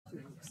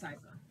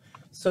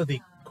So the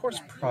course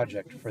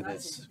project for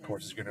this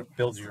course is going to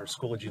build your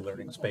Schoology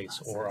learning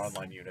space or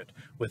online unit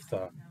with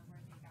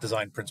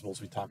design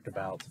principles we talked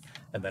about,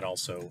 and then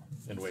also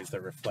in ways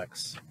that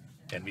reflects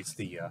and meets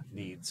the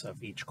needs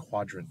of each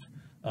quadrant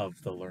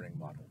of the learning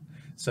model.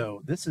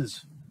 So this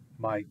is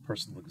my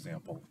personal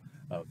example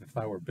of if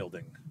I were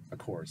building a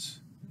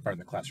course or in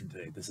the classroom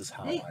today, this is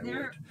how I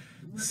would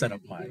set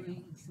up my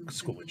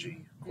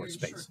Schoology course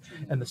space.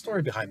 And the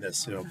story behind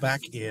this,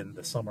 back in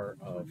the summer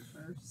of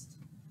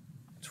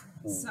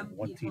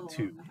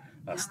 22,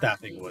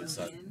 staffing was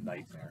a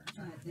nightmare.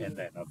 And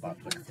then about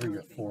like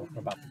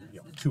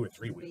 2 or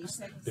 3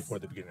 weeks before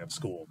the beginning of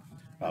school,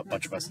 a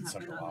bunch of us in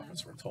central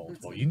office were told,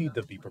 well, you need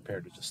to be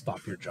prepared to just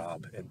stop your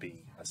job and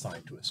be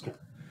assigned to a school.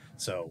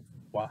 So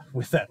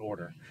with that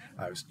order,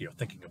 I was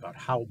thinking about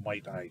how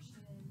might I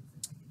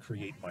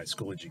create my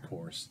Schoology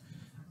course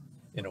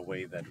in a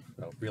way that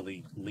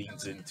really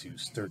leans into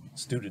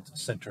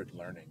student-centered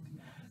learning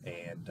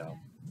and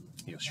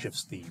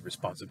shifts the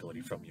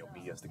responsibility from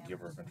me as the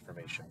giver of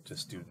information to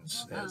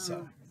students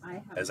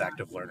as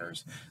active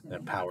learners and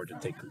empowered to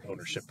take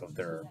ownership of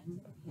their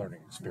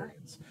learning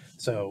experience.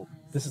 So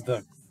this is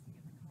the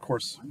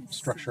course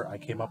structure I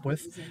came up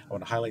with. I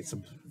want to highlight a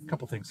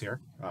couple things here.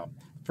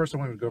 First, I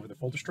want to go over the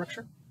folder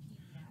structure.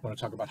 I want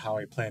to talk about how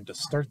I plan to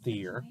start the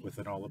year with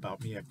an All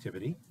About Me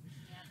activity,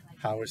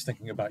 how I was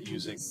thinking about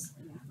using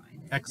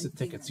exit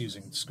tickets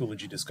using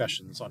Schoology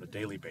discussions on a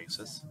daily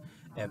basis,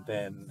 and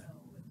then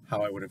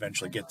how I would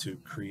eventually get to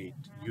create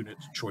unit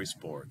choice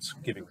boards,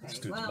 giving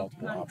students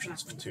multiple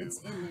options to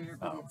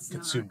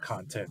consume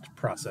content,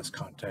 process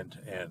content,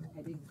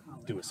 and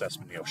do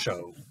assessment,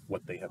 show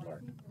what they had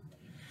learned.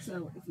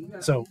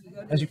 So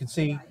as you can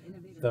see,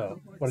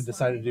 what I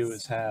decided to do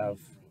is have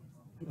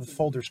a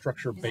folder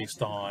structure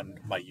based on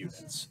my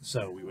units.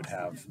 So we would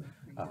have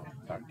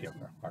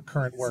our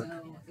current work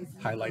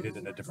highlighted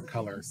in a different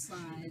color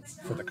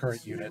for the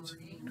current unit,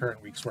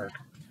 current week's work.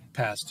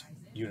 Past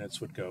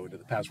units would go into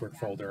the past work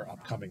folder,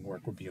 upcoming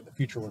work would be in the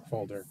future work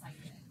folder.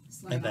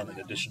 And then in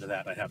addition to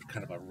that, I have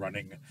kind of a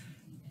running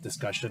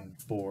discussion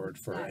board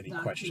for any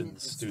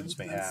questions students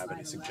may have,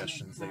 any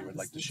suggestions they would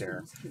like to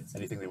share,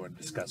 anything they want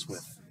to discuss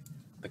with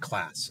the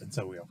class. And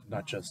so we'll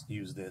not just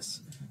use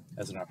this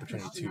as an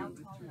opportunity to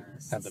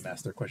have them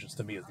ask their questions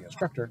to me as the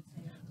instructor,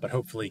 but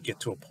hopefully get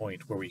to a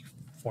point where we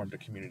formed a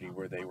community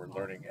where they were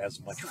learning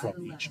as much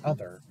from each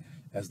other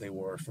as they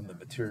were from the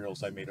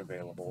materials I made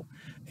available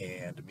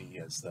and me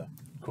as the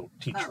quote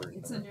teacher.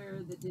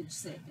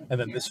 And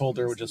then this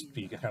folder would just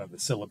be kind of the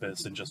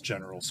syllabus and just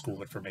general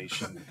school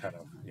information, kind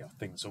of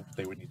things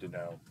they would need to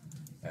know.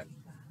 And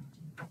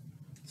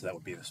so that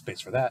would be the space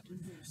for that.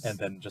 And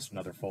then just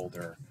another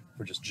folder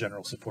for just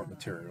general support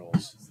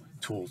materials,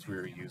 tools we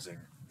were using,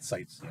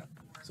 sites.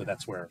 So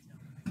that's where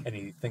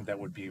anything that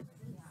would be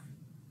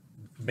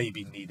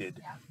maybe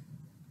needed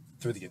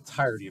through the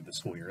entirety of the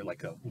school year,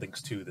 like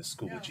links to the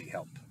Schoology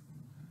help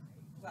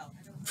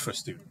for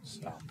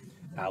students,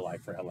 Ally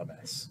for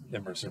LMS,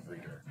 Immersive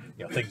Reader,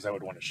 things I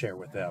would want to share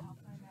with them,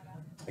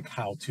 like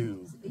how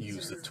to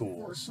use the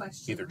tools,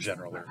 either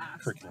general or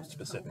curriculum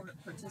specific,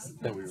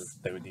 that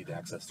they would need to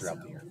access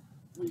throughout the year.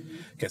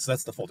 Okay, so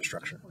that's the folder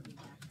structure.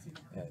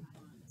 And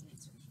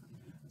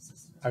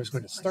I was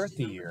going to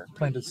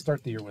plan to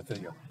start the year with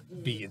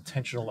be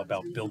intentional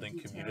about building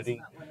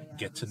community,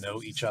 get to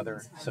know each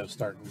other. So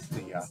start with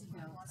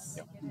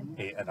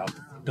and I'll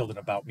build an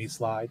About Me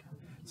slide.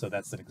 So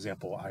that's an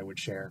example I would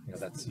share.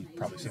 You've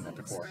probably seen that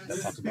before.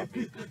 That talks about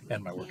me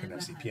and my work in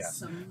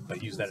FCPS,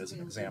 but use that as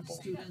an example.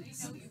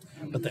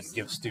 But then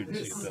give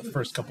students the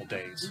first couple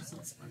days,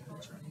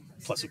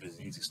 plus it was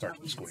an easy start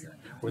to the school year,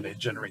 where they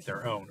generate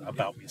their own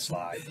About Me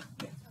slide.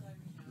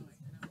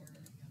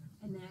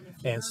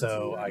 And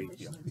so I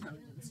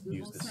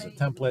used this as a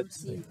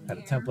template. They had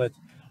a template.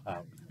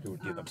 It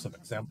would give them some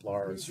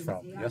exemplars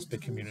from the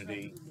SBIT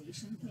community,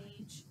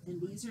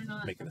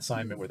 make an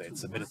assignment where they'd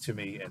submit it to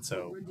me, and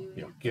so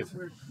give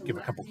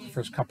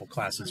first couple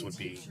classes would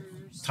be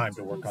time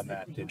to work on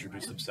that, to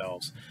introduce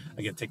themselves.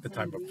 Again, take the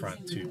time up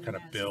front to kind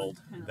of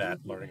build that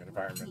learning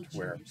environment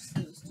where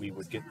we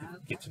would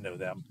get to know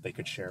them. They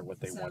could share what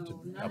they wanted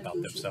about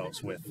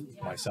themselves with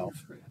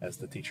myself as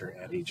the teacher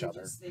and each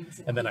other.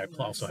 And then I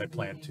also had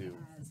planned to,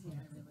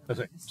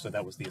 so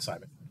that was the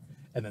assignment.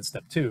 And then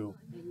step 2,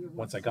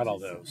 once I got all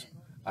those,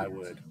 I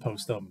would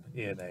post them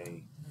in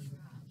a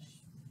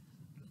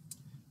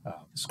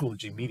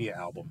Schoology media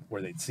album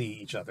where they'd see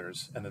each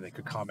other's, and then they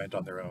could comment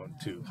on their own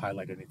to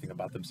highlight anything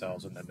about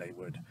themselves, and then they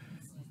would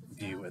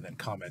view and then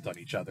comment on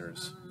each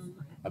other's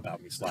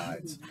About Me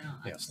slides.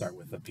 Start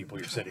with the people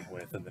you're sitting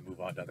with and then move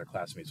on to other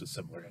classmates with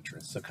similar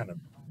interests. So kind of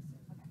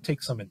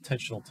take some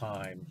intentional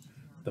time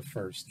the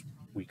first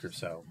week or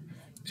so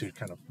to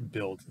kind of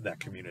build that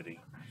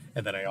community.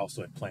 And then I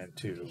also had planned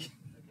to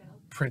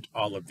print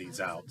all of these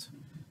out,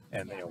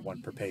 and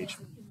one per page,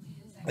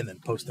 and then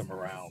post them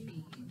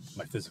around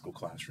my physical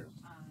classroom.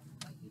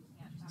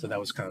 So that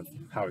was kind of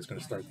how I was going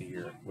to start the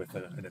year, with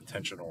an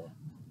intentional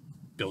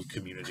build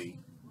community.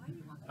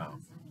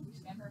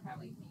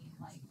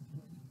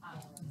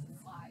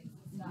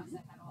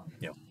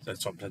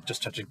 So I'm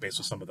just touching base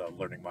with some of the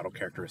learning model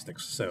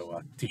characteristics.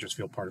 So teachers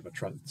feel part of a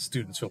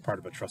students feel part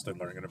of a trusted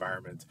learning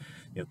environment.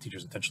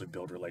 Teachers intentionally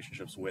build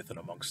relationships with and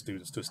among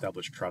students to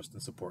establish trust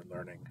and support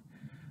learning.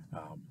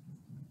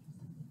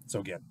 So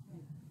again,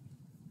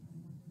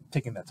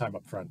 taking that time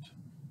up front,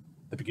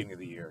 the beginning of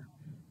the year,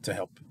 to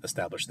help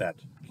establish that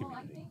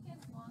community.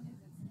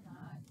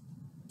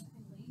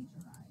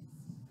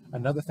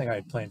 Another thing I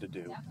had planned to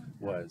do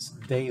was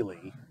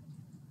daily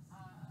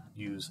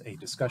use a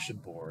discussion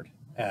board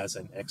as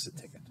an exit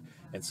ticket.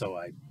 And so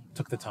I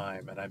took the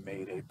time and I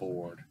made a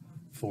board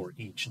for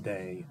each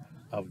day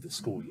of the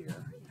school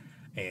year.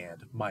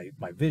 And my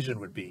vision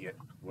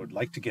would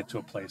like to get to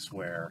a place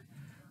where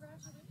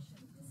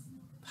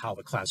how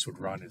the class would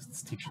run is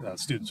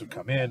students would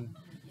come in,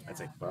 I'd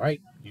say, all right,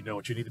 you know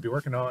what you need to be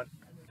working on,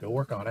 go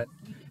work on it.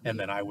 And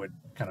then I would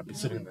kind of be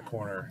sitting in the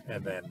corner,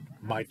 and then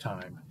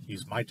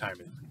use my time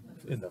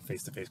in the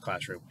face-to-face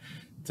classroom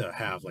to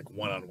have like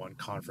one-on-one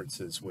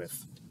conferences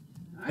with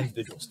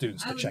individual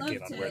students to check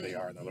in on where they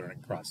are in the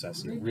learning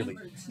process. You really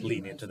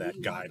lean into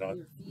that guide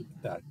on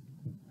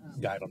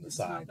the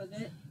side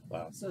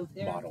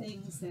model.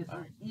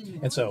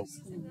 And so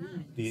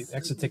the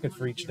exit ticket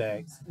for each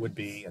day would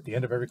be at the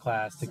end of every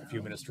class, take a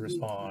few minutes to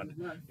respond.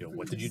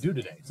 What did you do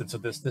today? And so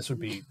this would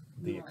be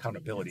the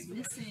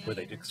accountability where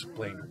they'd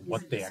explain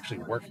what they actually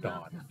worked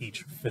on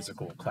each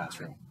physical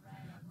classroom,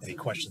 any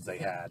questions they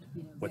had,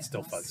 what's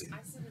still fuzzy,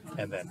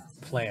 and then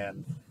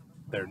plan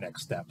their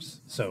next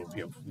steps. So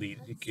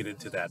get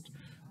into that,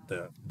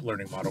 the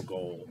learning model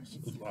goals,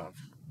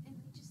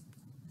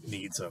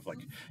 needs of like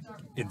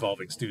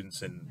involving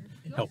students in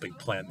helping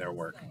plan their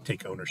work,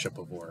 take ownership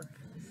of work,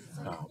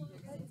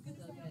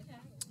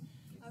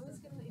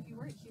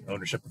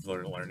 ownership of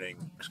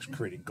learning,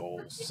 creating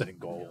goals, setting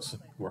goals,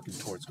 working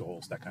towards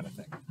goals, that kind of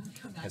thing.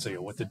 And so,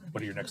 what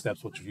are your next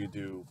steps? What should you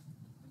do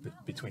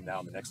between now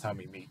and the next time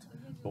we meet?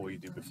 What will you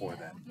do before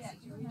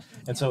then?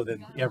 And so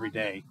then every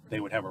day they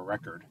would have a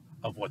record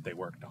of what they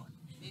worked on.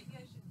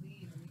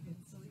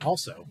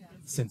 Also,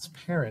 since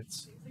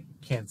parents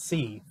can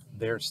see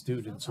their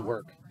students'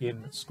 work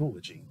in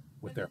Schoology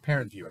with their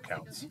parent view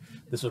accounts,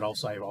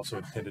 I also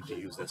intended to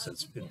use this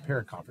as in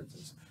parent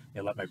conferences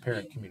and let my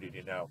parent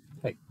community know,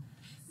 hey,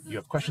 you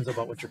have questions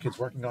about what your kid's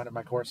working on in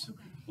my course,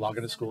 log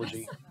into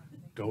Schoology,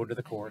 go into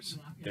the course.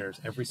 There's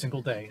every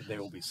single day they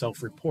will be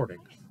self-reporting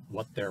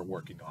what they're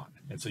working on.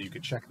 And so you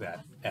can check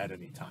that at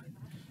any time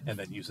and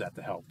then use that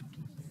to help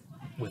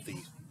with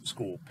the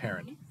school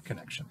parent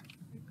connection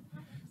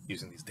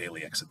using these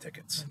daily exit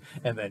tickets.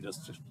 And then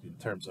just in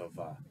terms of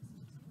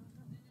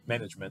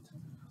management,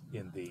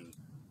 in the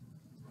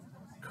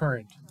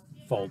current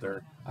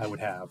folder, I would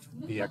have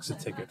the exit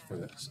tickets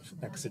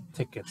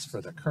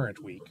for the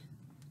current week.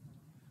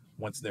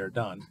 Once they're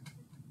done,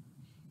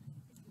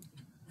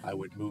 I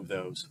would move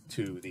those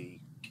to the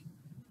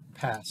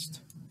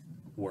past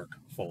work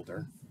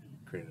folder,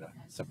 created a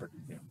separate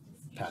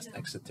past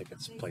exit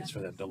tickets place for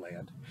them to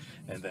land,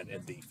 and then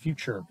in the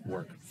future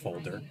work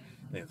folder,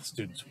 the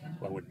students,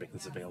 I wouldn't make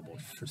this available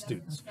for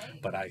students,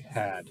 but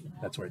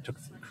that's where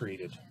I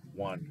created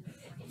one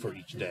for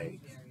each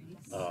day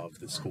of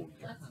the school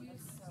year.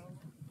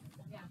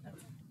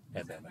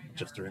 And then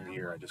just during the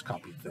year, I just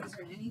copied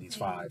these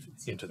 5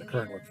 into the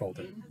current work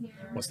folder.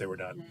 Once they were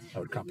done, I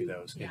would copy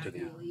those into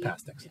the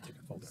past exit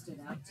ticket folder.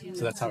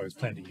 So that's how I was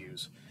planning to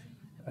use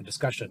a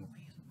discussion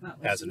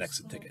as an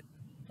exit ticket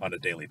on a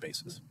daily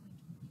basis.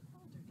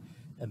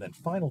 And then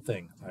final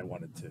thing I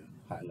wanted to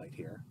highlight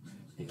here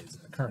is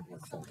the current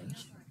work folder.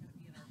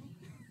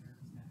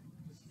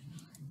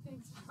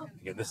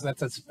 Again,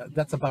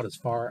 that's about as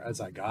far as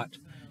I got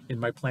in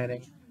my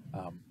planning.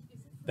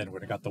 Then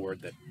when I got the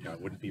word that I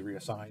wouldn't be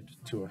reassigned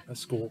to a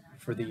school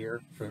for the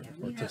year, or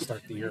to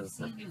start the year,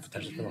 or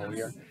potentially for the whole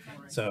year.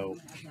 So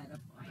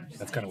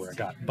that's kind of where I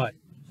got. But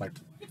my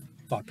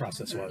thought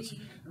process was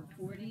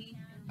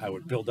I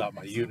would build out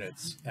my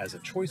units as a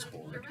choice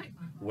board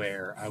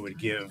where I would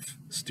give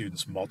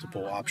students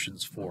multiple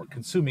options for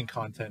consuming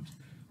content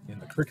in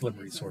the curriculum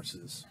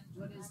resources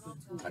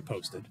I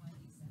posted,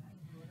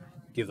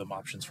 give them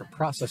options for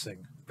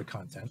processing the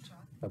content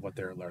of what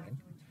they're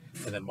learning,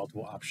 and then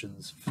multiple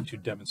options to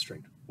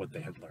demonstrate what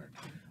they had learned.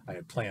 I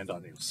had planned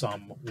on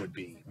some would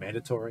be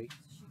mandatory,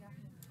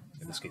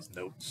 in this case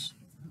notes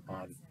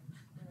on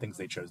things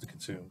they chose to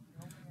consume.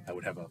 I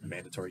would have a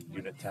mandatory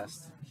unit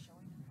test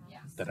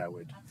that I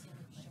would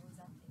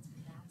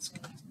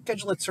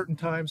schedule at certain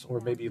times, or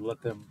maybe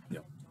let them,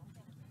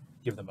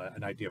 give them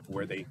an idea of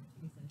when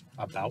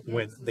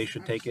they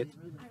should take it.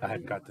 I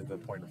hadn't got to the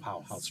point of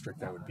how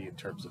strict I would be in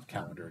terms of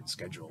calendar and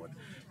schedule,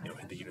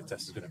 and the unit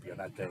test is going to be on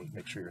that day,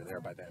 make sure you're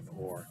there by then,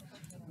 or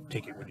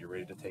take it when you're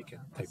ready to take it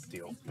type of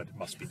deal, but it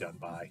must be done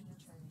by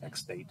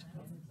X date.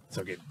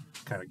 So again,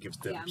 kind of gives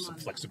them some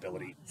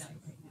flexibility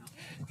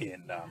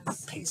in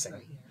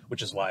pacing,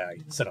 which is why I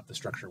set up the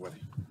structure with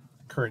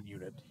current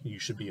unit, you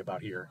should be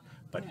about here,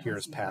 but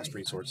here's past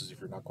resources if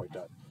you're not quite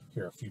done.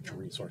 Here are future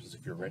resources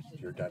if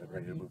you're done and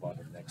ready to move on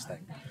to the next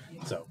thing.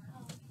 So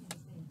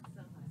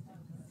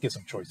give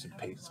some choice in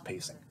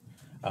pacing.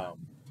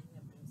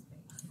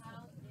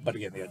 But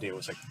again, the idea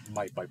was like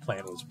my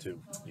plan was to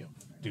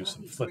do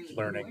some flipped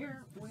learning,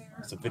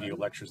 some video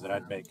lectures that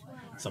I'd make,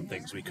 some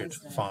things we could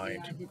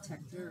find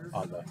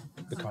on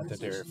the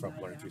content area from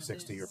Learning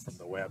 360 or from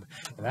the web,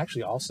 and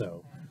actually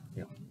also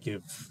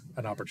give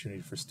an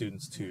opportunity for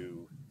students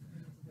to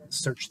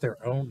search their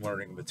own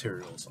learning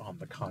materials on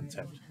the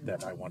content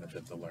that I wanted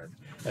them to learn,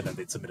 and then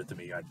they'd submit it to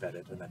me, I'd vet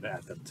it, and then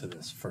add them to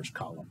this first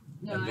column.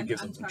 And it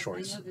gives them some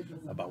choice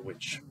about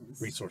which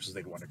resources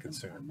they'd want to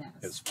consume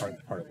as part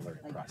of the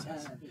learning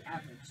process.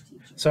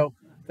 So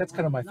that's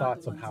kind of my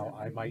thoughts on how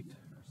I might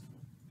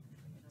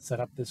set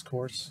up this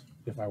course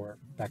if I were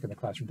back in the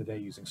classroom today,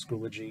 using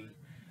Schoology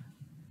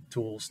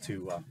tools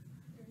to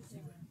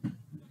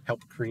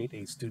help create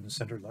a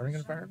student-centered learning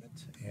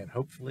environment, and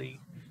hopefully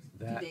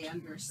that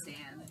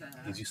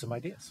gives you some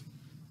ideas.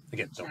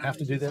 Again, don't have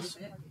to do this,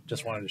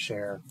 just wanted to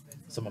share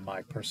some of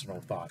my personal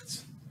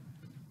thoughts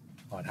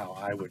on how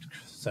I would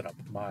set up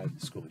my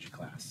Schoology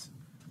class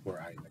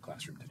were I in the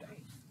classroom today.